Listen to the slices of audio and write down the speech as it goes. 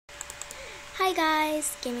Hi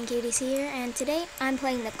guys, Gaming Cuties here, and today I'm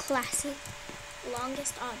playing the classic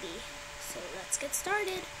longest obby. So let's get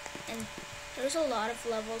started. And there's a lot of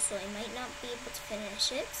levels, so I might not be able to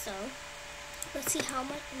finish it. So let's see how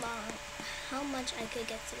much I could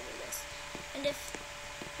get through this. And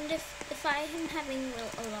if I am having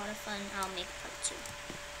a lot of fun, I'll make part 2.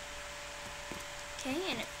 Okay,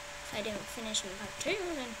 and if I didn't finish in part 2,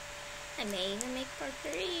 then I may even make part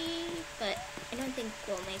 3, but I don't think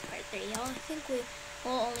we'll make part 3, y'all. I think we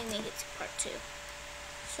will only make it to part 2.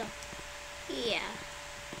 So, yeah.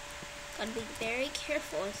 Gotta be very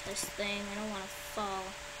careful with this thing. I don't want to fall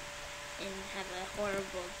and have a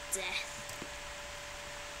horrible death.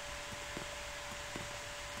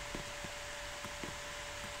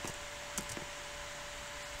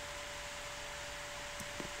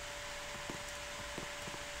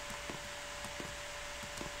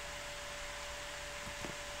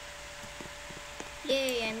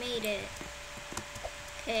 Yay, I made it.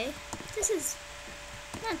 Okay, this is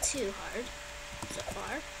not too hard so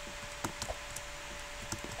far.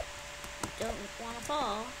 Don't want to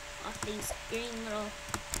fall off these green little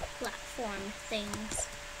platform things.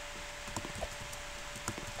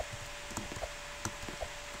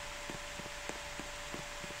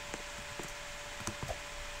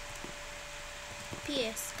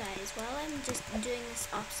 P.S. guys, while I'm just doing this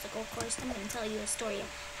obstacle course, I'm going to tell you a story of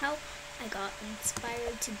how I got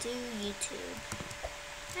inspired to do YouTube.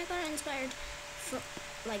 I got inspired from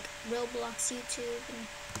like Roblox YouTube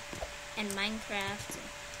and Minecraft,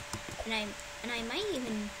 and I might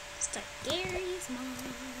even start Gary's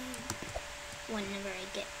mod whenever I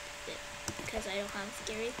get it, because I don't have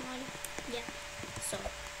Gary's mod yet. So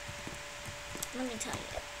let me tell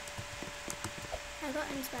you, I got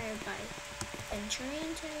inspired by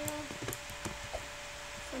Venturian Tail.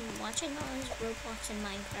 From watching all his Roblox and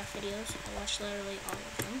Minecraft videos. I watch literally all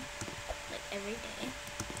of them, like every day.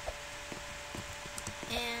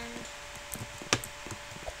 And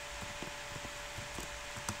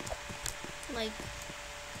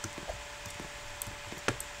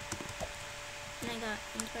I got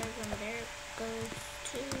inspired from There Goes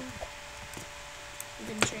to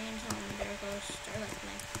Venturian Tail and There Goes are like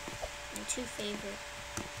my two favorite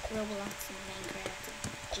Roblox and Minecraft and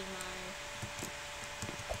Gmod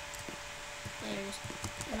players.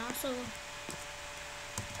 And also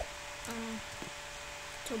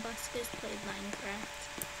Tobuscus played Minecraft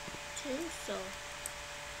too, so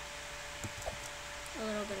a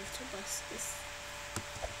little bit of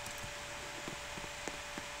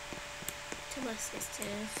Tobuscus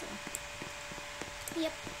too, so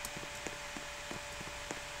yep,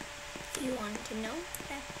 if you wanted to know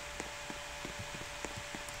that.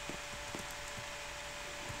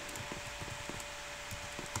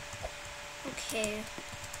 Okay,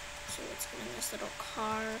 so let's get in this little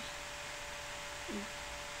car and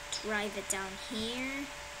drive it down here.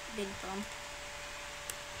 Big bump.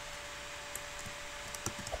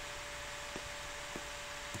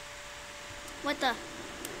 What the?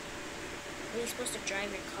 Are you supposed to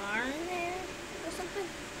drive your car in there or something?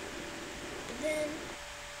 But then,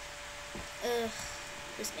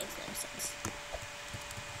 this makes no sense.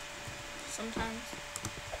 Sometimes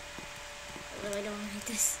I really don't like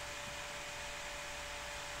this.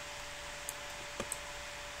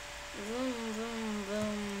 Vroom, vroom,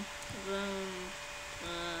 vroom, vroom.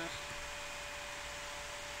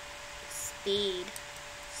 Speed.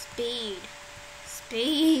 Speed.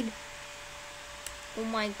 Speed. Oh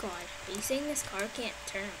my god. Are you saying this car can't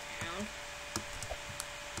turn around?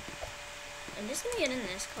 I'm just gonna get in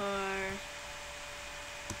this car.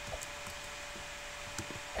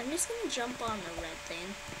 I'm just gonna jump on the red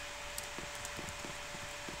thing.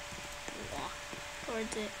 Walk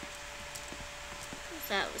towards it.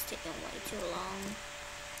 That was taking way too long.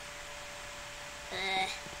 I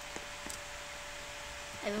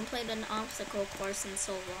haven't played an obstacle course in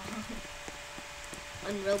so long.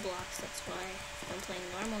 On Roblox, that's why. I'm playing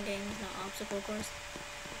normal games, not obstacle course.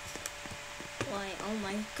 Why? Oh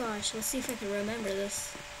my gosh, let's see if I can remember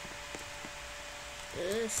this.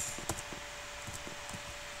 Ugh.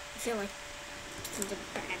 I feel like something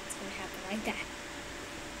bad's gonna happen like that.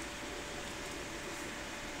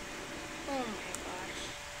 Oh my gosh.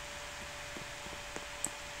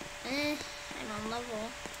 I'm on level.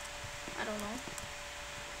 I don't know.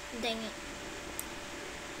 Dang it.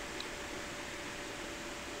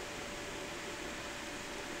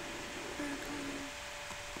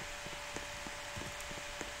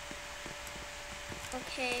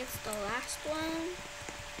 Okay, it's the last one.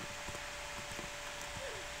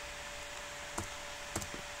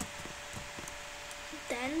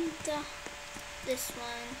 Then this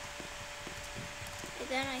one. And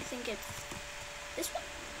then I think it's This one?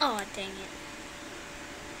 Oh, dang it.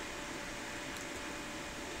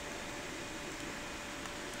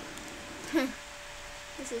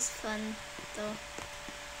 This is fun, though.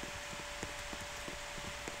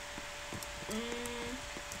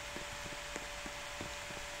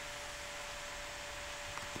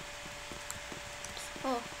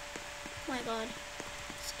 Oh my god.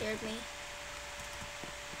 Scared me.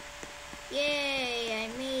 Yay,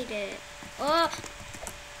 I made it. Oh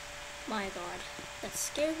my god. That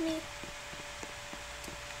scared me.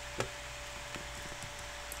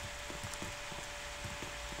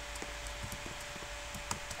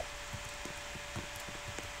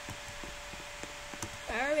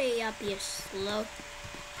 Hurry up, you slow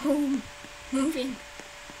moving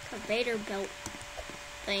conveyor belt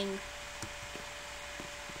thing.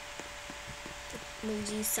 It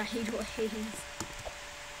moves you sideways.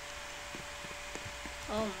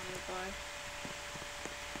 Oh my god.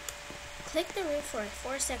 Click the roof for a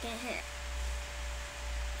 4-second hit.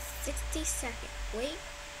 60-second wait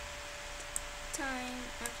time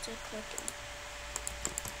after clicking.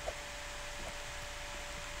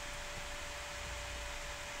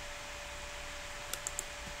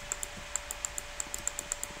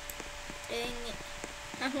 Dang it.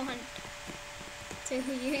 I want to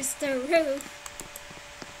use the roof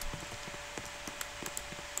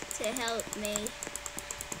to help me.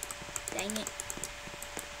 Dang it.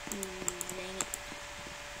 Dang it.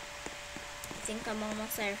 I think I'm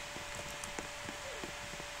almost there.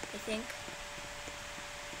 I think.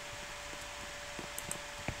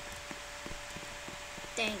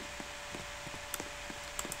 Dang.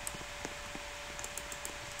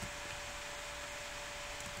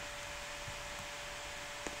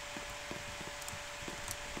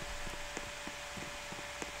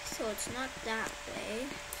 So it's not that way.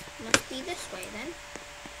 Must be this way then.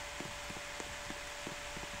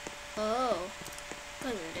 Oh,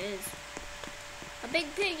 because it is. A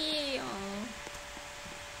big piggy! Oh.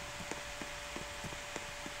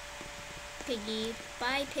 Piggy.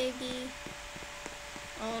 Bye, piggy.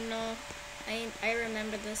 Oh no. I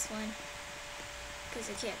remember this one. Because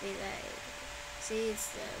it can't be that. See, it's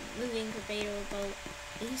the moving conveyor belt.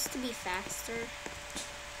 It used to be faster. It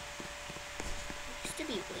used to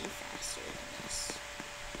be way faster than this.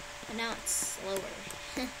 But now it's slower.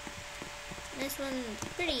 This one's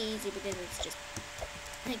pretty easy because it's just,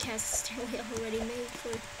 it has a stairway already made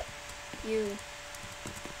for you.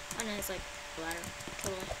 Oh no, it's like a ladder.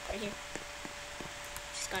 Totally. Right here.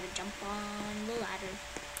 Just gotta jump on the ladder.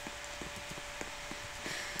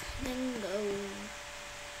 Then go.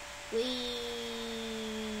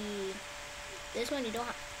 Whee! This one you don't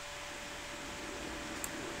have.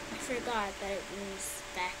 I forgot that it moves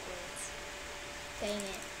backwards. Dang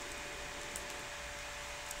it.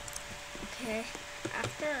 Okay,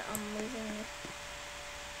 after I'm moving,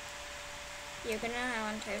 you're gonna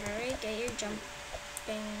want to hurry, get your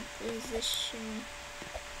jumping position.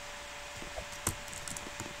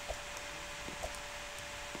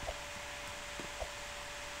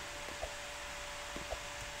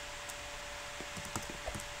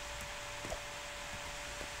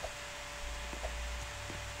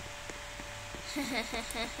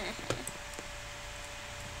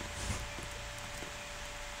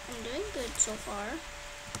 I'm doing good so far.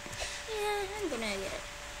 Yeah, I'm gonna get it.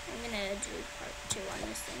 I'm gonna do part 2 on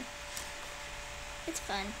this thing. It's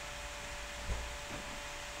fun.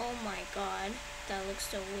 Oh my god, that looks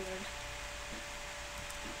so weird.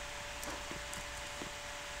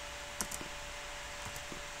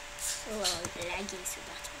 So laggy, so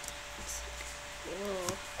that's what it is. Whoa.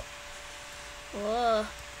 Whoa.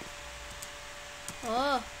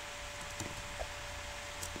 Oh.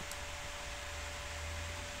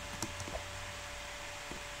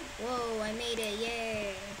 Whoa, I made it,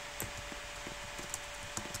 yay!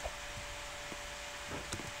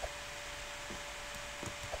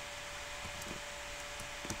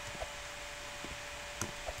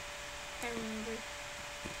 I remember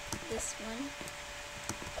this one.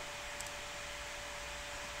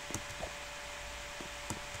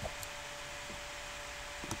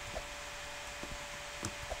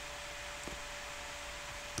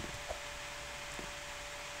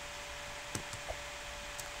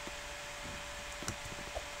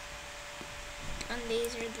 And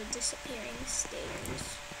these are the disappearing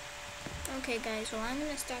stairs. Okay guys, well I'm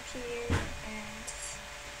gonna stop here and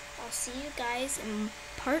I'll see you guys in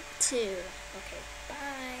part 2. Okay,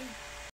 bye.